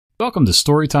Welcome to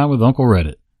Storytime with Uncle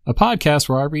Reddit, a podcast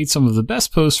where I read some of the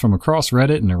best posts from across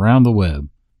Reddit and around the web.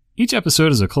 Each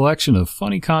episode is a collection of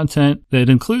funny content that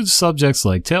includes subjects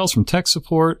like tales from tech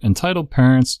support, entitled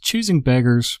parents, choosing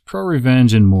beggars,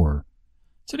 pro-revenge, and more.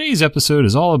 Today's episode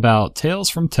is all about tales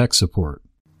from tech support.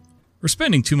 We're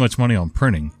spending too much money on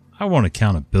printing. I want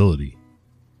accountability.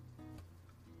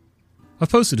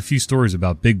 I've posted a few stories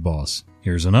about Big Boss.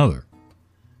 Here's another.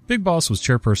 Big Boss was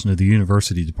chairperson of the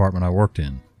university department I worked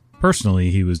in. Personally,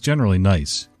 he was generally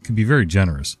nice, could be very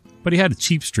generous, but he had a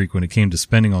cheap streak when it came to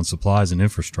spending on supplies and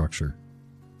infrastructure.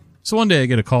 So one day I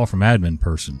get a call from admin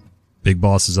person. Big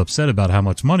Boss is upset about how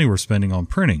much money we're spending on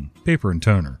printing, paper and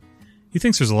toner. He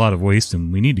thinks there's a lot of waste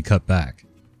and we need to cut back.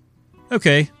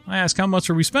 Okay, I ask how much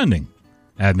are we spending?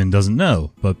 Admin doesn't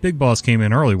know, but Big Boss came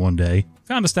in early one day,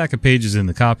 found a stack of pages in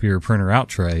the copier printer out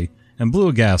tray, and blew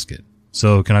a gasket.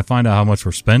 So can I find out how much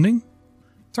we're spending?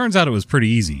 Turns out it was pretty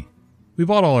easy. We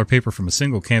bought all our paper from a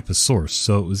single campus source,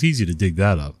 so it was easy to dig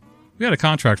that up. We had a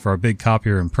contract for our big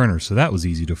copier and printer, so that was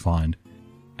easy to find.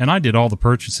 And I did all the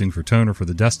purchasing for toner for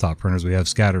the desktop printers we have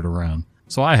scattered around,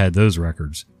 so I had those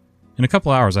records. In a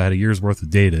couple hours I had a year's worth of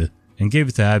data, and gave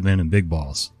it to admin and Big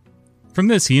Boss. From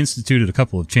this he instituted a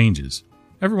couple of changes.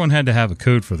 Everyone had to have a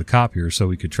code for the copier so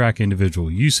we could track individual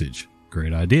usage.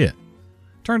 Great idea.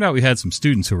 Turned out we had some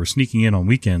students who were sneaking in on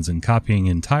weekends and copying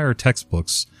entire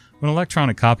textbooks when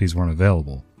electronic copies weren't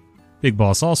available. Big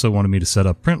Boss also wanted me to set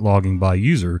up print logging by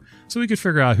user so we could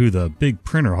figure out who the big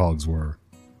printer hogs were.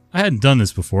 I hadn't done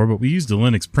this before, but we used a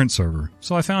Linux print server,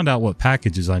 so I found out what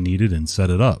packages I needed and set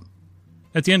it up.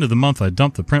 At the end of the month I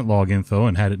dumped the print log info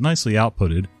and had it nicely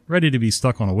outputted, ready to be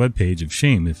stuck on a web page of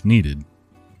shame if needed.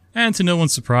 And to no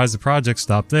one's surprise, the project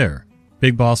stopped there.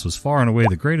 Big Boss was far and away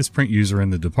the greatest print user in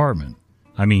the department.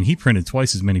 I mean, he printed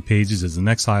twice as many pages as the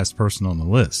next highest person on the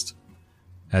list.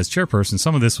 As chairperson,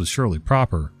 some of this was surely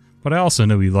proper, but I also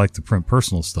know he liked to print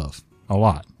personal stuff. A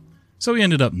lot. So he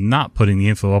ended up not putting the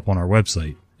info up on our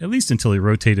website, at least until he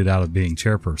rotated out of being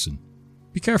chairperson.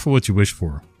 Be careful what you wish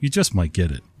for. You just might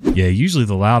get it. Yeah, usually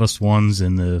the loudest ones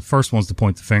and the first ones to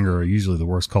point the finger are usually the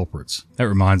worst culprits. That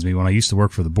reminds me, when I used to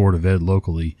work for the Board of Ed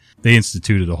locally, they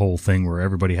instituted a whole thing where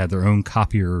everybody had their own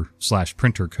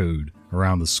copier/printer code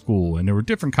around the school, and there were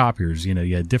different copiers. You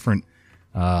had different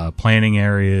planning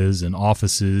areas and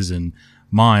offices, and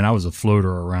mine, I was a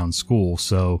floater around school,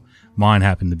 so mine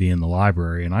happened to be in the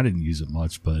library, and I didn't use it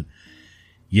much, but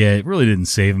yeah, it really didn't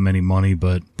save them any money,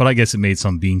 but I guess it made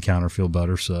some bean counter feel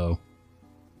better, so.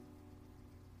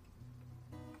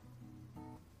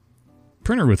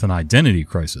 Printer with an identity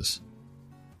crisis.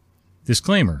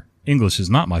 Disclaimer, English is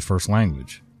not my first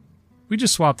language. We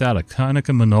just swapped out a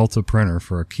Konica Minolta printer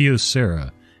for a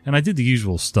Kyocera, and I did the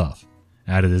usual stuff.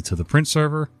 Added it to the print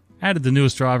server, added the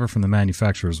newest driver from the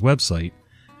manufacturer's website,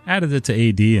 added it to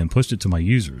AD and pushed it to my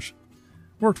users.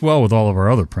 Worked well with all of our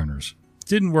other printers.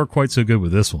 Didn't work quite so good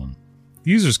with this one.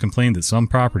 The users complained that some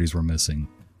properties were missing.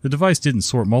 The device didn't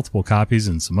sort multiple copies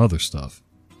and some other stuff.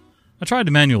 I tried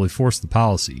to manually force the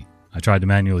policy. I tried to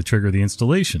manually trigger the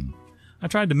installation. I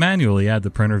tried to manually add the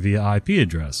printer via IP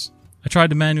address. I tried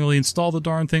to manually install the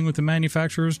darn thing with the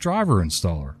manufacturer's driver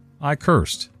installer. I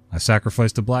cursed. I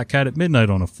sacrificed a black cat at midnight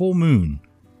on a full moon.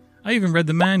 I even read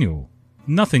the manual.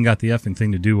 Nothing got the effing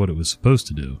thing to do what it was supposed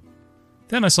to do.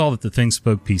 Then I saw that the thing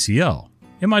spoke PCL.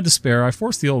 In my despair, I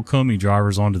forced the old Komi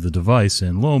drivers onto the device,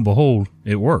 and lo and behold,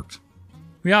 it worked.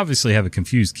 We obviously have a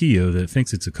confused Kyo that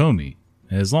thinks it's a Komi.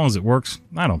 As long as it works,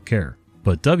 I don't care.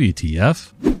 But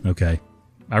WTF? Okay,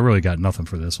 I really got nothing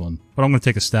for this one, but I'm going to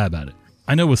take a stab at it.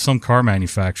 I know with some car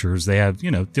manufacturers, they have,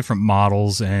 different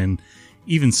models, and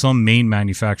even some main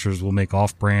manufacturers will make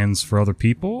off-brands for other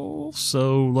people.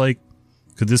 So,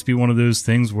 could this be one of those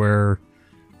things where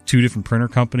two different printer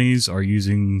companies are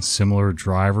using similar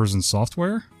drivers and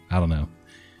software? I don't know.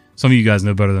 Some of you guys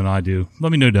know better than I do.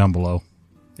 Let me know down below.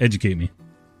 Educate me.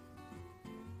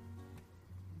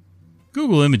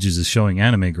 Google Images is showing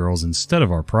anime girls instead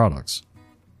of our products.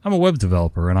 I'm a web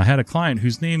developer, and I had a client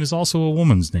whose name is also a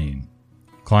woman's name.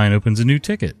 Client opens a new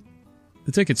ticket.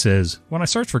 The ticket says, "When I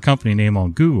search for company name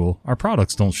on Google, our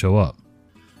products don't show up."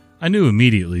 I knew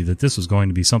immediately that this was going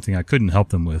to be something I couldn't help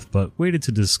them with, but waited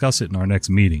to discuss it in our next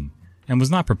meeting, and was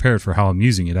not prepared for how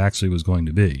amusing it actually was going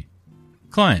to be.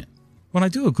 Client: "When I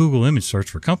do a Google image search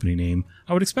for company name,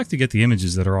 I would expect to get the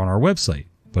images that are on our website,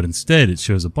 but instead it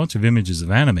shows a bunch of images of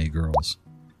anime girls."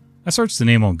 I searched the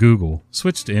name on Google,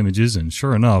 switched to images, and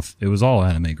sure enough, it was all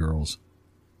anime girls.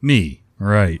 Me.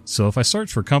 Right, so if I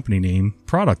search for company name,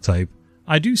 product type,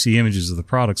 I do see images of the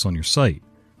products on your site,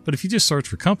 but if you just search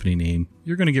for company name,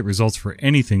 you're going to get results for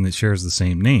anything that shares the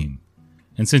same name.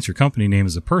 And since your company name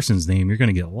is a person's name, you're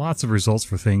going to get lots of results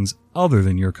for things other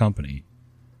than your company.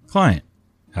 Client,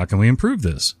 how can we improve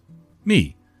this?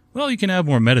 Me, well, you can add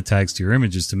more meta tags to your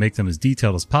images to make them as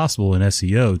detailed as possible in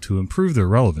SEO to improve their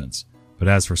relevance. But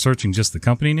as for searching just the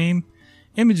company name,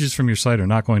 images from your site are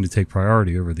not going to take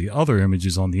priority over the other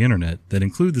images on the internet that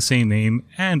include the same name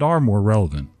and are more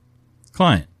relevant.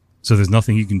 Client, so there's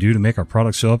nothing you can do to make our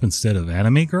product show up instead of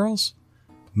anime girls?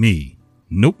 Me,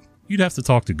 nope, you'd have to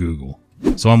talk to Google.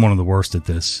 So I'm one of the worst at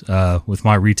this. With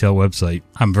my retail website,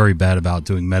 I'm very bad about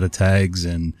doing meta tags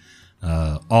and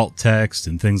alt text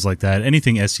and things like that.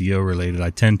 Anything SEO related,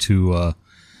 I tend to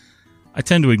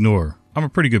ignore. I'm a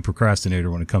pretty good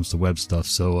procrastinator when it comes to web stuff,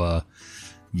 so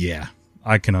yeah,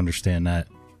 I can understand that.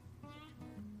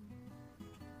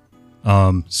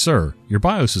 Sir, your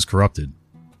BIOS is corrupted.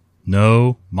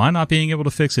 No, my not being able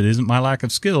to fix it isn't my lack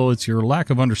of skill, it's your lack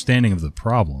of understanding of the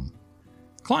problem.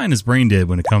 Client is brain dead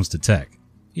when it comes to tech.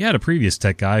 He had a previous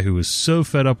tech guy who was so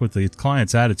fed up with the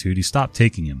client's attitude he stopped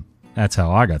taking him. That's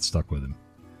how I got stuck with him.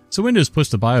 So Windows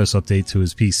pushed a BIOS update to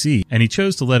his PC, and he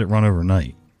chose to let it run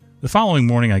overnight. The following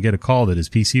morning I get a call that his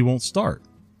PC won't start.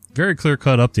 Very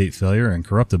clear-cut update failure and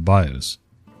corrupted BIOS.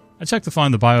 I checked to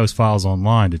find the BIOS files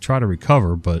online to try to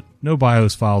recover, but no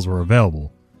BIOS files were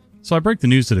available. So I break the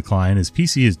news to the client, his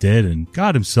PC is dead and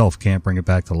God himself can't bring it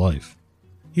back to life.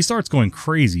 He starts going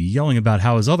crazy, yelling about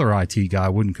how his other IT guy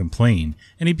wouldn't complain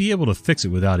and he'd be able to fix it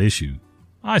without issue.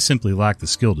 I simply lack the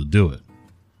skill to do it.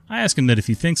 I ask him that if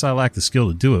he thinks I lack the skill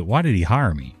to do it, why did he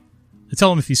hire me? I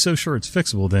tell him if he's so sure it's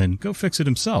fixable, then go fix it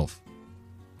himself.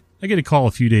 I get a call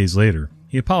a few days later.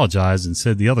 He apologized and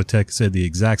said the other tech said the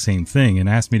exact same thing and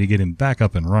asked me to get him back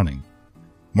up and running.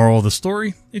 Moral of the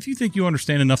story, if you think you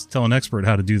understand enough to tell an expert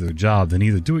how to do their job, then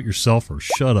either do it yourself or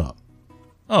shut up.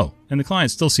 Oh, and the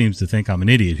client still seems to think I'm an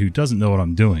idiot who doesn't know what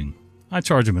I'm doing. I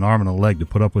charge him an arm and a leg to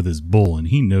put up with his bull, and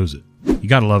he knows it. You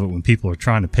gotta love it when people are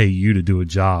trying to pay you to do a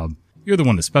job. You're the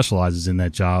one that specializes in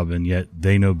that job, and yet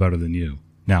they know better than you.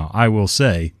 Now, I will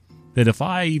say that if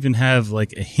I even have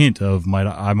like a hint of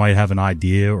I might have an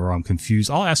idea or I'm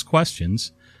confused, I'll ask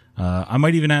questions. I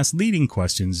might even ask leading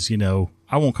questions.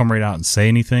 I won't come right out and say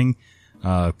anything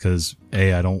because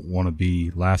A, I don't want to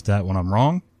be laughed at when I'm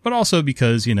wrong, but also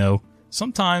because,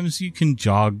 sometimes you can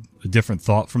jog a different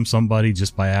thought from somebody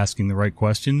just by asking the right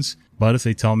questions. But if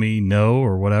they tell me no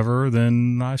or whatever,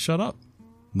 then I shut up.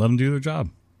 Let them do their job.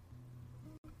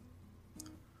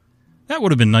 That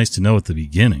would have been nice to know at the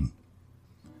beginning.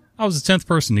 I was the 10th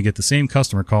person to get the same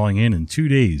customer calling in 2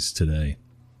 days today.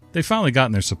 They finally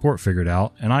gotten their support figured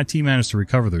out, and IT managed to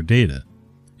recover their data.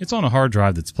 It's on a hard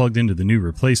drive that's plugged into the new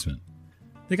replacement.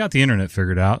 They got the internet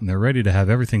figured out, and they're ready to have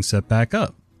everything set back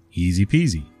up. Easy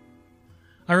peasy.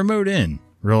 I remote in,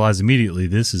 realize immediately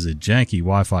this is a janky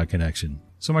Wi-Fi connection,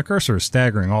 so my cursor is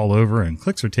staggering all over and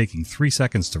clicks are taking 3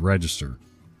 seconds to register.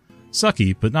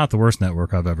 Sucky, but not the worst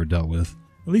network I've ever dealt with.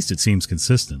 At least it seems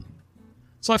consistent.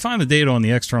 So I find the data on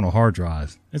the external hard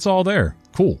drive. It's all there.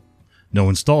 Cool. No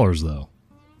installers though.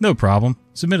 No problem.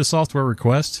 Submit a software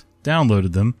request,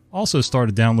 downloaded them, also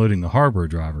started downloading the hardware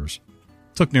drivers.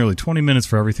 Took nearly 20 minutes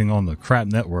for everything on the crap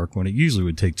network when it usually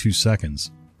would take 2 seconds.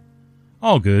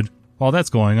 All good. While that's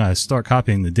going, I start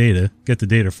copying the data, get the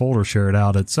data folder shared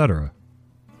out, etc.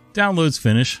 Downloads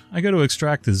finish. I go to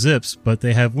extract the zips, but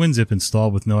they have WinZip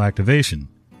installed with no activation.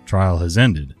 Trial has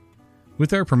ended. With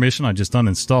their permission, I just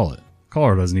uninstall it.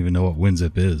 Caller doesn't even know what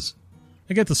WinZip is.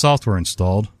 I get the software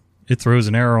installed. It throws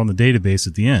an error on the database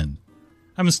at the end.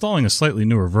 I'm installing a slightly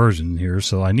newer version here,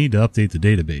 so I need to update the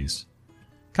database.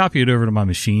 Copy it over to my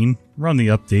machine, run the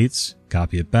updates,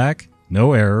 copy it back,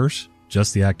 no errors,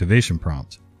 just the activation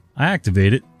prompt. I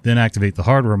activate it, then activate the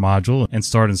hardware module and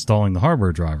start installing the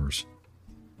hardware drivers.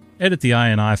 Edit the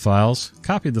INI files,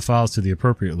 copy the files to the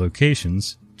appropriate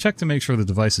locations, check to make sure the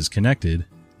device is connected.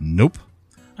 Nope.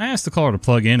 I ask the caller to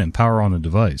plug in and power on the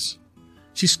device.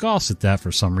 She scoffs at that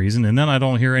for some reason, and then I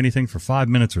don't hear anything for 5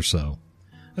 minutes or so.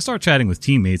 I start chatting with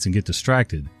teammates and get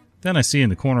distracted. Then I see in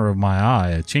the corner of my eye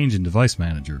a change in device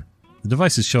manager. The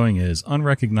device is showing as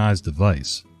unrecognized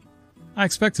device. I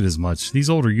expected as much. These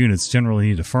older units generally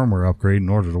need a firmware upgrade in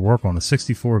order to work on a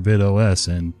 64-bit OS,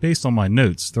 and based on my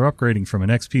notes, they're upgrading from an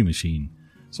XP machine.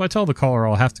 So I tell the caller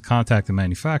I'll have to contact the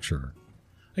manufacturer.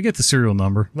 I get the serial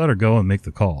number, let her go, and make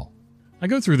the call. I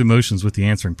go through the motions with the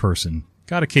answering person,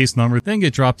 got a case number, then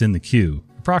get dropped in the queue,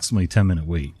 approximately 10-minute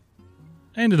wait.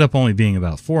 I ended up only being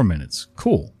about 4 minutes.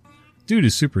 Cool. Dude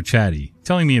is super chatty,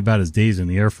 telling me about his days in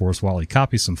the Air Force while he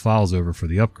copies some files over for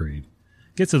the upgrade.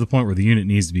 Get to the point where the unit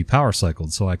needs to be power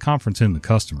cycled, so I conference in the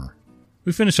customer.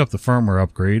 We finish up the firmware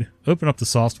upgrade, open up the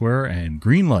software, and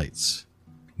green lights.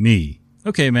 Me.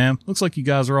 Okay, ma'am. Looks like you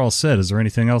guys are all set. Is there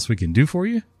anything else we can do for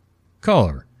you?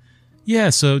 Caller.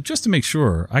 Yeah, so just to make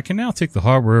sure, I can now take the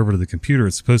hardware over to the computer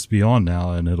it's supposed to be on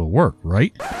now and it'll work,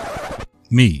 right?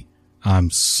 Me. I'm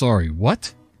sorry,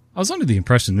 what? I was under the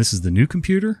impression this is the new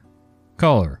computer?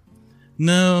 Caller.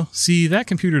 No, see, that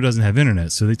computer doesn't have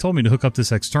internet, so they told me to hook up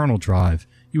this external drive.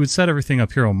 You would set everything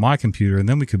up here on my computer, and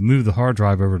then we could move the hard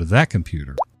drive over to that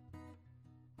computer.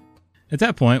 At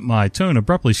that point, my tone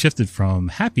abruptly shifted from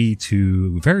happy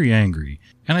to very angry,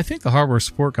 and I think the hardware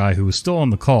support guy who was still on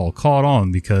the call caught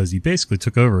on because he basically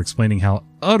took over explaining how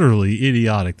utterly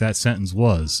idiotic that sentence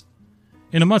was,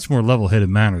 in a much more level-headed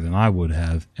manner than I would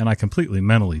have, and I completely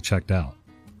mentally checked out.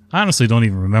 I honestly don't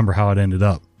even remember how it ended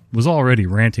up. Was already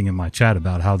ranting in my chat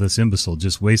about how this imbecile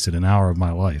just wasted an hour of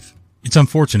my life. It's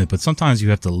unfortunate, but sometimes you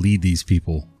have to lead these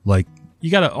people. Like,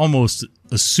 you gotta almost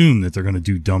assume that they're gonna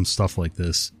do dumb stuff like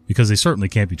this, because they certainly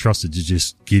can't be trusted to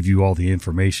just give you all the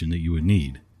information that you would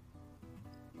need.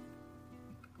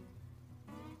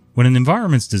 When an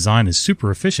environment's design is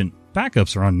super efficient,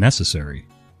 backups are unnecessary.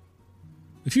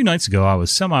 A few nights ago, I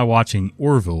was semi-watching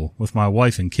Orville with my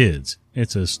wife and kids.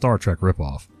 It's a Star Trek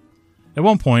ripoff. At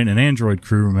one point, an android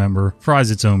crew member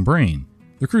fries its own brain.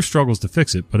 The crew struggles to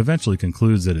fix it, but eventually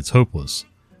concludes that it's hopeless.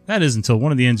 That is until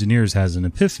one of the engineers has an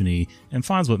epiphany and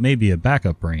finds what may be a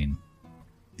backup brain.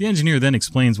 The engineer then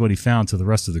explains what he found to the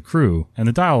rest of the crew, and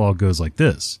the dialogue goes like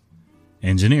this.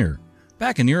 Engineer.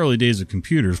 Back in the early days of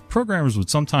computers, programmers would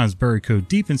sometimes bury code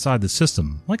deep inside the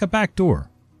system, like a back door.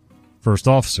 First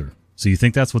officer. So you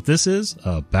think that's what this is?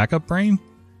 A backup brain?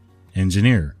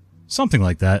 Engineer. Something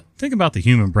like that. Think about the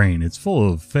human brain. It's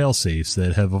full of fail-safes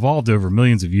that have evolved over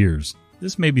millions of years.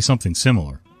 This may be something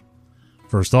similar.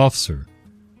 First officer.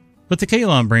 But the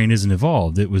Kaylon brain isn't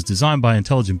evolved. It was designed by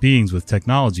intelligent beings with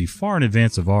technology far in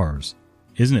advance of ours.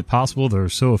 Isn't it possible they're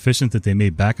so efficient that they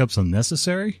made backups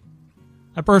unnecessary?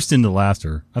 I burst into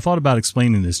laughter. I thought about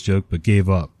explaining this joke but gave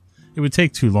up. It would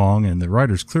take too long and the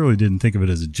writers clearly didn't think of it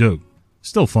as a joke.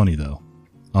 Still funny though.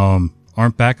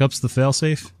 Aren't backups the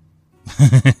failsafe?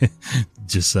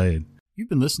 Just saying. You've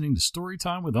been listening to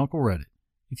Storytime with Uncle Reddit.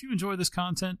 If you enjoy this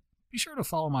content, be sure to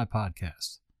follow my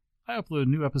podcast. I upload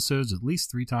new episodes at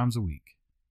least 3 times a week.